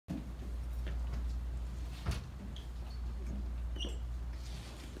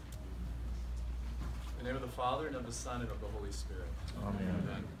Father, and of the Son, and of the Holy Spirit. Amen.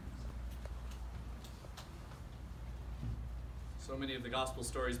 Amen. So many of the gospel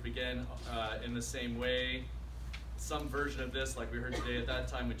stories begin in the same way. Some version of this, like we heard today, at that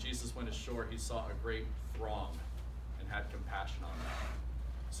time when Jesus went ashore, he saw a great throng and had compassion on them.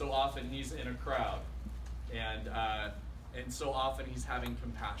 So often he's in a crowd, and so often he's having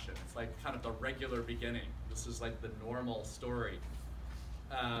compassion. It's like kind of the regular beginning. This is like the normal story.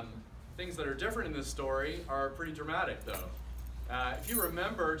 Things that are different in this story are pretty dramatic, though. If you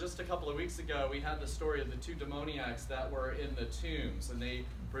remember, just a couple of weeks ago, we had the story of the two demoniacs that were in the tombs, and they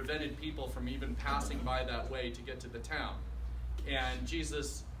prevented people from even passing by that way to get to the town. And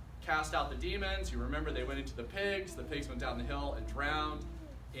Jesus cast out the demons. You remember they went into the pigs went down the hill and drowned.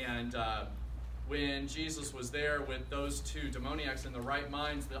 And when Jesus was there with those two demoniacs in the right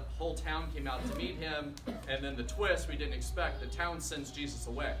minds, the whole town came out to meet him. And then the twist we didn't expect, the town sends Jesus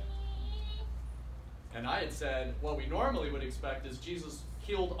away. And I had said, what we normally would expect is Jesus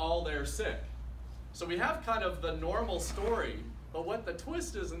healed all their sick. So we have kind of the normal story, but what the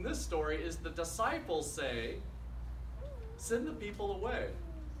twist is in this story is the disciples say, send the people away.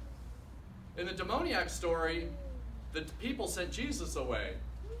 In the demoniac story, the people sent Jesus away.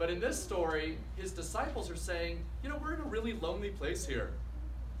 But in this story, his disciples are saying, we're in a really lonely place here.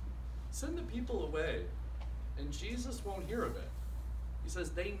 Send the people away. And Jesus won't hear of it. He says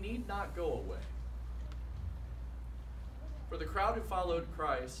they need not go away. For the crowd who followed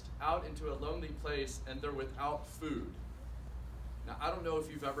Christ out into a lonely place and they're without food. Now, I don't know if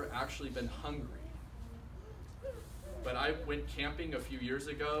you've ever actually been hungry, but I went camping a few years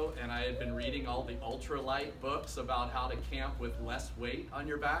ago and I had been reading all the ultralight books about how to camp with less weight on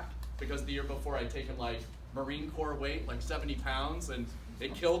your back, because the year before I'd taken like Marine Corps weight, like 70 pounds, and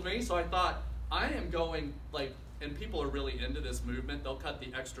it killed me. So I thought, I am going and people are really into this movement. They'll cut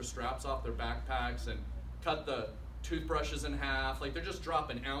the extra straps off their backpacks and cut the toothbrushes in half. They're just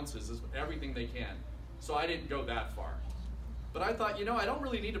dropping ounces, is everything they can. So I didn't go that far. But I thought, I don't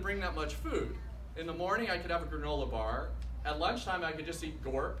really need to bring that much food. In the morning, I could have a granola bar. At lunchtime, I could just eat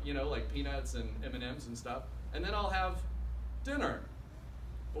Gorp, like peanuts and M&Ms and stuff. And then I'll have dinner.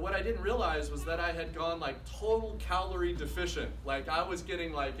 But what I didn't realize was that I had gone total calorie deficient. I was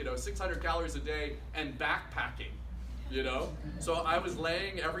getting 600 calories a day and backpacking, So I was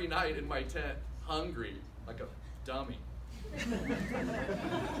laying every night in my tent, hungry, like a dummy.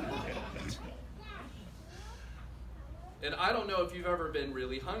 And I don't know if you've ever been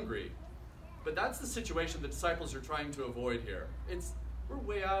really hungry, but that's the situation the disciples are trying to avoid here. We're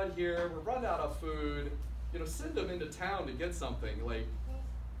way out here, we're running out of food, send them into town to get something.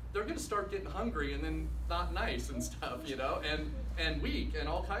 They're gonna start getting hungry and then not nice and stuff, and weak and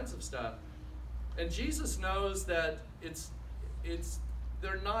all kinds of stuff. And Jesus knows that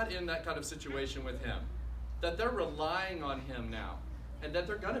they're not in that kind of situation with him, that they're relying on him now, and that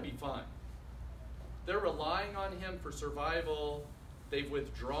they're gonna be fine. They're relying on him for survival. They've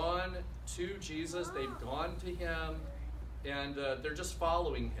withdrawn to Jesus. They've gone to him, and they're just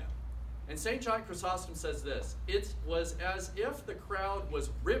following him. And St. John Chrysostom says this: it was as if the crowd was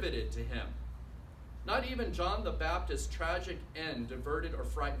riveted to him. Not even John the Baptist's tragic end diverted or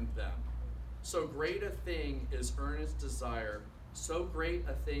frightened them. So great a thing is earnest desire, so great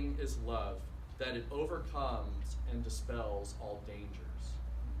a thing is love, that it overcomes and dispels all dangers.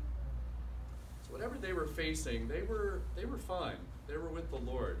 So whatever they were facing, they were fine. They were with the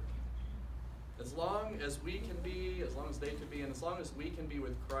Lord. As long as we can be, as long as they can be, and as long as we can be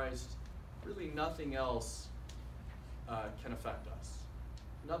with Christ, really nothing else can affect us.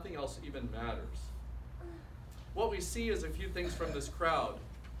 Nothing else even matters. What we see is a few things from this crowd.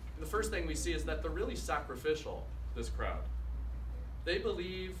 The first thing we see is that they're really sacrificial, this crowd. They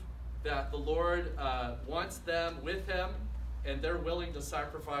believe that the Lord wants them with him, and they're willing to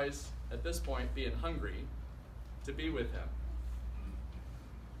sacrifice, at this point, being hungry, to be with him.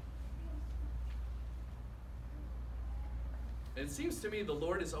 It seems to me the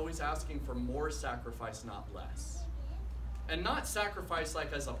Lord is always asking for more sacrifice, not less. And not sacrifice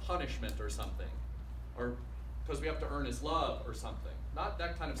as a punishment or something, or because we have to earn his love or something. Not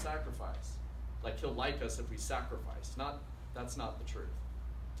that kind of sacrifice. He'll like us if we sacrifice. That's not the truth.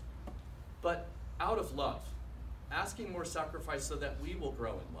 But out of love, asking more sacrifice so that we will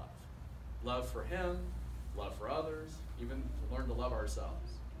grow in love. Love for him, love for others, even to learn to love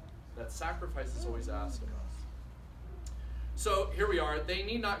ourselves. That sacrifice is always asked of us. So here we are. They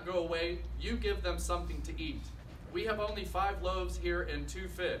need not go away. You give them something to eat. We have only 5 loaves here and 2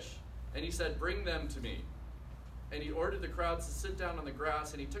 fish. And he said, bring them to me. And he ordered the crowds to sit down on the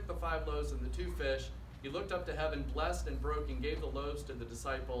grass, and he took the 5 loaves and the 2 fish. He looked up to heaven, blessed and broke, and gave the loaves to the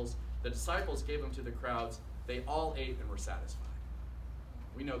disciples, The disciples gave them to the crowds. They all ate and were satisfied.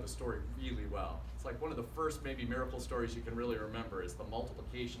 We know the story really well. It's like one of the first maybe miracle stories you can really remember is the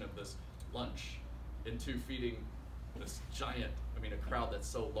multiplication of this lunch into feeding this giant, a crowd that's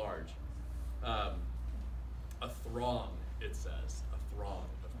so large. A throng, it says, a throng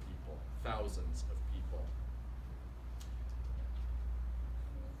of people, thousands of people.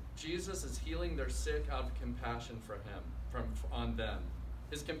 Jesus is healing their sick out of compassion on them.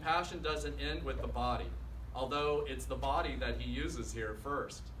 His compassion doesn't end with the body, although it's the body that he uses here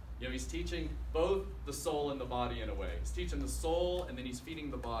first. He's teaching both the soul and the body in a way. He's teaching the soul, and then he's feeding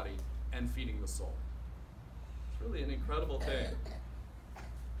the body and feeding the soul. It's really an incredible thing.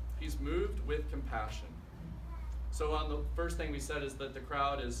 He's moved with compassion. So on the first thing we said is that the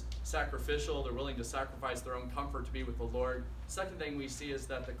crowd is sacrificial. They're willing to sacrifice their own comfort to be with the Lord. Second thing we see is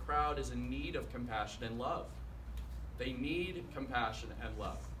that the crowd is in need of compassion and love. They need compassion and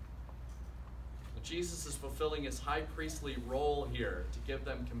love. Jesus is fulfilling his high priestly role here to give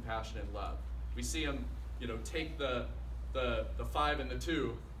them compassion and love. We see him, take the 5 and the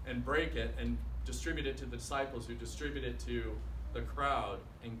 2 and break it and distribute it to the disciples, who distribute it to the crowd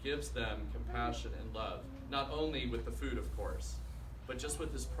and gives them compassion and love. Not only with the food, of course, but just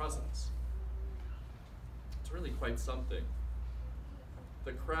with his presence. It's really quite something.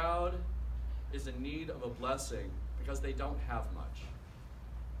 The crowd is in need of a blessing because they don't have much.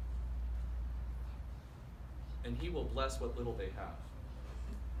 And he will bless what little they have.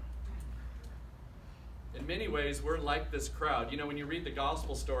 In many ways, we're like this crowd. When you read the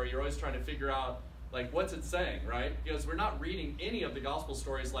gospel story, you're always trying to figure out, what's it saying, right? Because we're not reading any of the gospel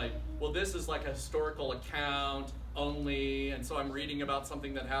stories well, this is like a historical account only, and so I'm reading about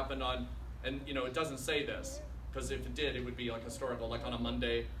something that happened on, and it doesn't say this, because if it did, it would be historical, on a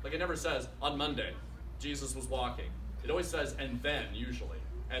Monday. It never says, on Monday, Jesus was walking. It always says, and then, usually.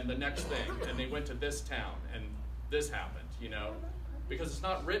 And the next thing, and they went to this town, and this happened, because it's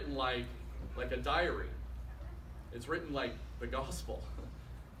not written like a diary. It's written like the gospel,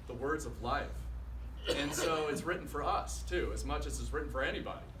 the words of life. And so it's written for us, too, as much as it's written for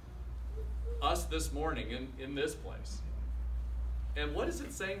anybody. Us this morning in this place. And what is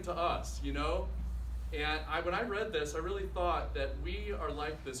it saying to us, And when I read this, I really thought that we are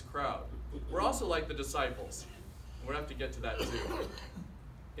like this crowd. We're also like the disciples. We'll have to get to that, too.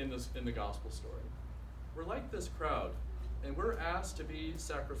 In the gospel story. We're like this crowd, and we're asked to be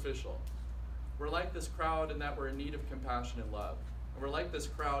sacrificial. We're like this crowd in that we're in need of compassion and love. And we're like this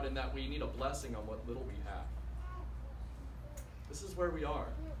crowd in that we need a blessing on what little we have. This is where we are.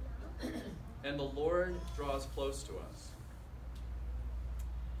 And the Lord draws close to us.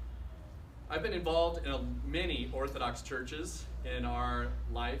 I've been involved in many Orthodox churches in our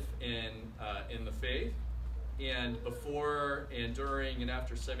life in the faith, and before and during and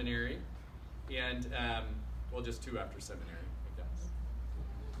after seminary, and just 2 after seminary, I guess.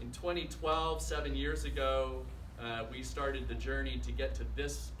 In 2012, 7 years ago, we started the journey to get to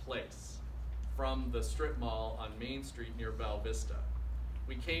this place from the strip mall on Main Street near Bella Vista.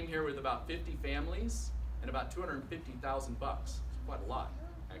 We came here with about 50 families and about $250,000 bucks. Quite a lot,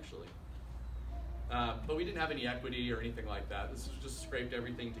 actually. But we didn't have any equity or anything like that. This was just scraped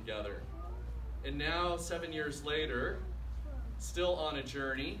everything together. And now, 7 years later, still on a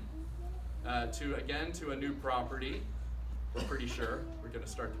journey to a new property. We're pretty sure we're going to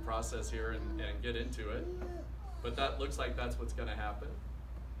start the process here and get into it. But that looks like that's what's going to happen.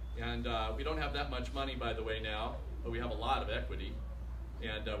 And we don't have that much money, by the way, now, but we have a lot of equity.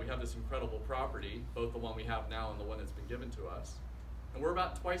 And we have this incredible property, both the one we have now and the one that's been given to us. And we're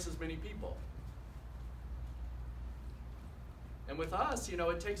about twice as many people. And with us,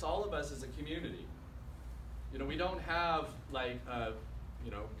 it takes all of us as a community. We don't have a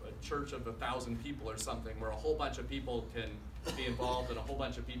church of 1,000 people or something where a whole bunch of people can be involved and a whole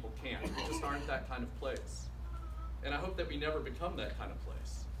bunch of people can't. We just aren't that kind of place. And I hope that we never become that kind of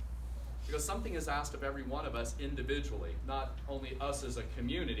place. Because something is asked of every one of us individually, not only us as a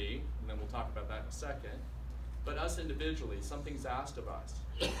community, and then we'll talk about that in a second, but us individually. Something's asked of us.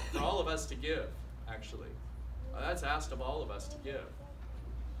 For all of us to give, actually. That's asked of all of us to give,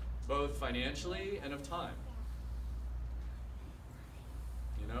 both financially and of time,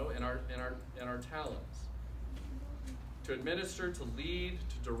 and our talents. To administer, to lead,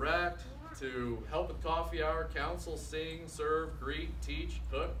 to direct, to help with coffee hour, counsel, sing, serve, greet, teach,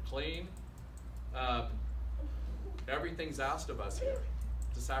 cook, clean. Everything's asked of us here,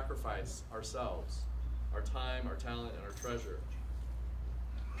 to sacrifice ourselves, our time, our talent, and our treasure.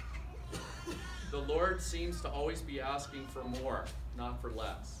 The Lord seems to always be asking for more, not for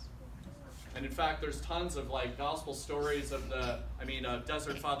less. And in fact, there's tons of like gospel stories of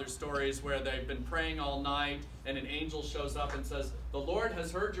Desert Father stories where they've been praying all night and an angel shows up and says, the Lord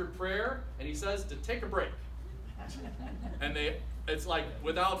has heard your prayer, and he says to take a break. And it's like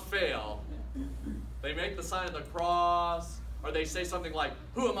without fail, they make the sign of the cross, or they say something like,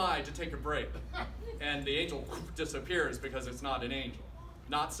 who am I to take a break? And the angel disappears because it's not an angel,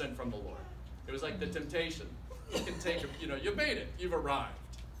 not sent from the Lord. It was like the temptation. You can take, you've made it, you've arrived.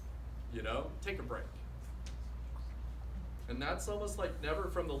 Take a break. And that's almost like never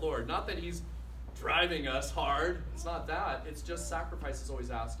from the Lord. Not that he's driving us hard. It's not that. It's just sacrifice is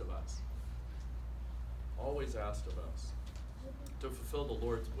always asked of us. Always asked of us to fulfill the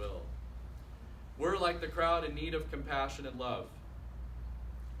Lord's will. We're like the crowd in need of compassion and love.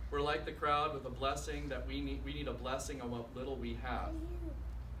 We're like the crowd with a blessing that we need a blessing on what little we have.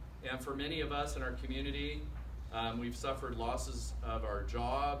 And for many of us in our community, we've suffered losses of our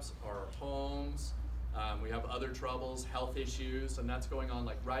jobs, our homes. We have other troubles, health issues, and that's going on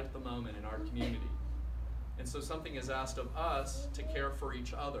like right at the moment in our community. And so something is asked of us to care for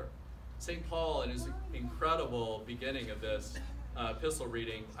each other. St. Paul, in his incredible beginning of this epistle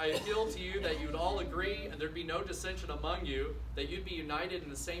reading, I appeal to you that you would all agree and there'd be no dissension among you, that you'd be united in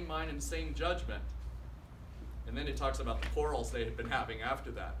the same mind and the same judgment. And then it talks about the quarrels they had been having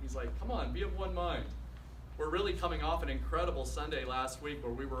after that. He's like, come on, be of one mind. We're really coming off an incredible Sunday last week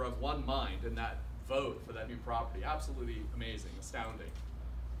where we were of one mind in that vote for that new property. Absolutely amazing, astounding.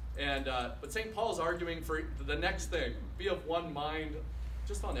 And but St. Paul is arguing for the next thing, be of one mind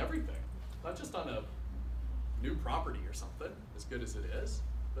just on everything, not just on a new property or something, as good as it is,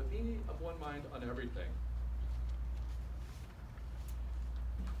 but be of one mind on everything.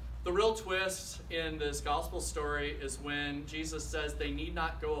 The real twist in this gospel story is when Jesus says they need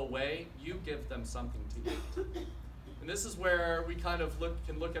not go away, you give them something to eat. And this is where we kind of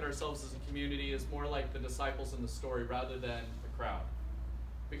can look at ourselves as a community as more like the disciples in the story rather than the crowd.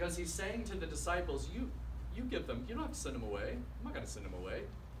 Because he's saying to the disciples, you give them, you don't have to send them away. I'm not going to send them away.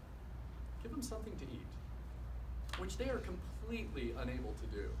 Give them something to eat, which they are completely unable to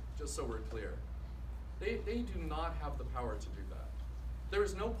do, just so we're clear. They do not have the power to do that. There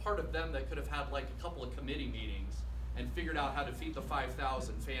is no part of them that could have had like a couple of committee meetings and figured out how to feed the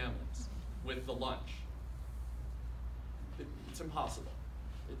 5,000 families with the lunch. It's impossible.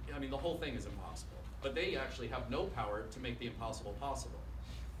 The whole thing is impossible. But they actually have no power to make the impossible possible.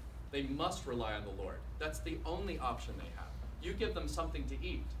 They must rely on the Lord. That's the only option they have. You give them something to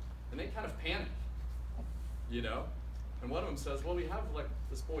eat, and they kind of panic, And one of them says, well, we have like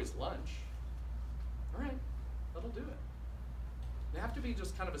this boy's lunch. All right, that'll do it. They have to be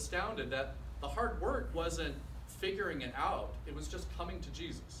just kind of astounded that the hard work wasn't figuring it out. It was just coming to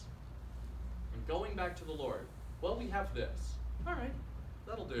Jesus and going back to the Lord. Well, we have this. All right,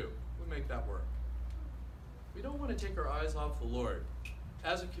 that'll do. We'll make that work. We don't want to take our eyes off the Lord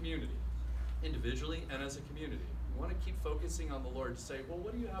as a community, individually and as a community. We want to keep focusing on the Lord to say, well,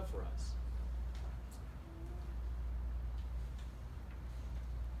 what do you have for us?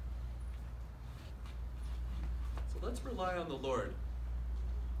 Let's rely on the Lord.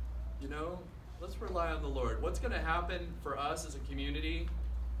 Let's rely on the Lord. What's going to happen for us as a community?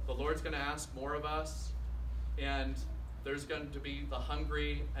 The Lord's going to ask more of us, and there's going to be the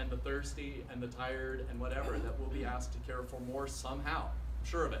hungry and the thirsty and the tired and whatever that we'll be asked to care for more somehow. I'm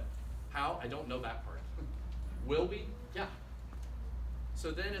sure of it. How? I don't know that part. Will we? Yeah.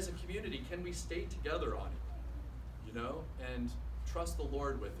 So then as a community, can we stay together on it? And trust the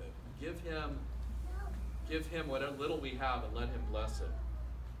Lord with it. Give him what little we have and let him bless it.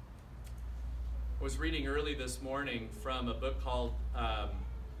 I was reading early this morning from a book called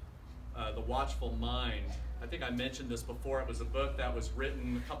The Watchful Mind. I think I mentioned this before. It was a book that was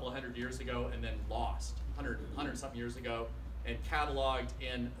written a couple of hundred years ago and then lost 100-something years ago and cataloged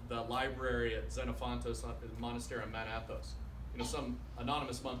in the library at Xenophontos, the monastery in Mount Athos. Some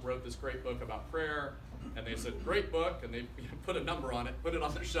anonymous monk wrote this great book about prayer, and they said, great book, and they put a number on it, put it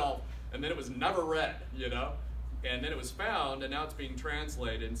on their shelf, and then it was never read, And then it was found, and now it's being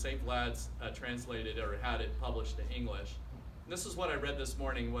translated, and St. Vlad's translated or had it published in English. And this is what I read this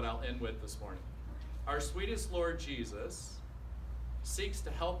morning, what I'll end with this morning. Our sweetest Lord Jesus seeks to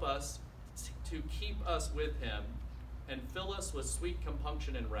help us, to keep us with him, and fill us with sweet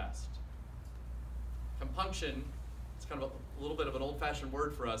compunction and rest. Compunction, it's kind of a little bit of an old-fashioned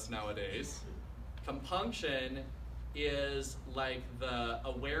word for us nowadays. Compunction is like the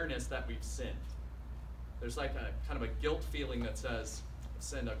awareness that we've sinned. There's like a kind of a guilt feeling that says, I've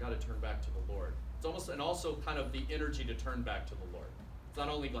sinned, I've got to turn back to the Lord. It's almost, and also kind of the energy to turn back to the Lord. It's not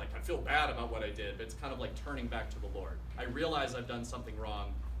only like I feel bad about what I did, but it's kind of like turning back to the Lord. I realize I've done something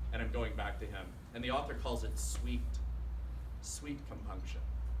wrong, and I'm going back to him. And the author calls it sweet compunction.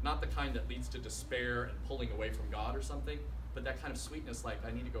 Not the kind that leads to despair and pulling away from God or something, but that kind of sweetness like,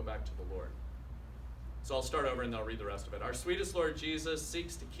 I need to go back to the Lord. So I'll start over and I'll read the rest of it. Our sweetest Lord Jesus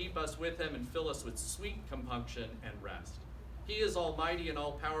seeks to keep us with him and fill us with sweet compunction and rest. He is almighty and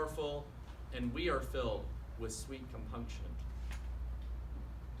all-powerful, and we are filled with sweet compunction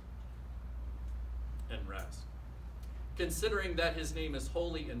and rest. Considering that his name is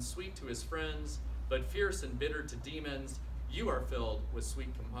holy and sweet to his friends, but fierce and bitter to demons, you are filled with sweet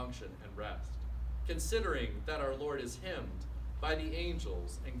compunction and rest. Considering that our Lord is hymned by the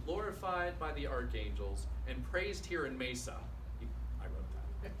angels and glorified by the archangels and praised here in Mesa. I wrote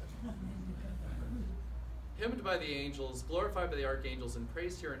that. Hymned by the angels, glorified by the archangels, and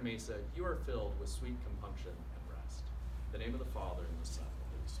praised here in Mesa, you are filled with sweet compunction and rest. In the name of the Father, and the Son, and the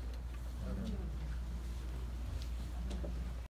Holy Spirit. Amen.